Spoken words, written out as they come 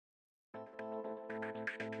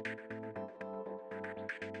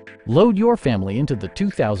Load your family into the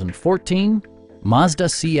 2014 Mazda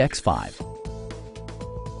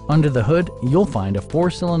CX-5. Under the hood, you'll find a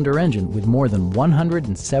 4-cylinder engine with more than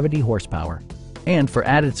 170 horsepower. And for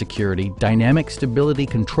added security, dynamic stability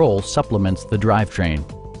control supplements the drivetrain.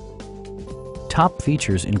 Top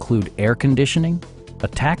features include air conditioning, a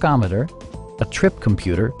tachometer, a trip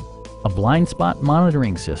computer, a blind spot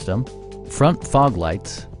monitoring system, front fog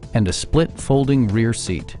lights, and a split folding rear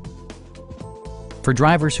seat. For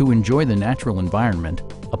drivers who enjoy the natural environment,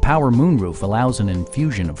 a power moonroof allows an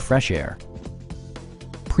infusion of fresh air.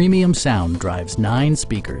 Premium sound drives 9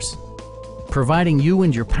 speakers, providing you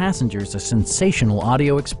and your passengers a sensational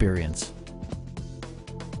audio experience.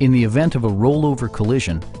 In the event of a rollover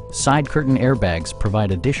collision, side curtain airbags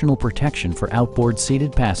provide additional protection for outboard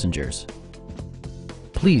seated passengers.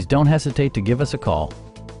 Please don't hesitate to give us a call.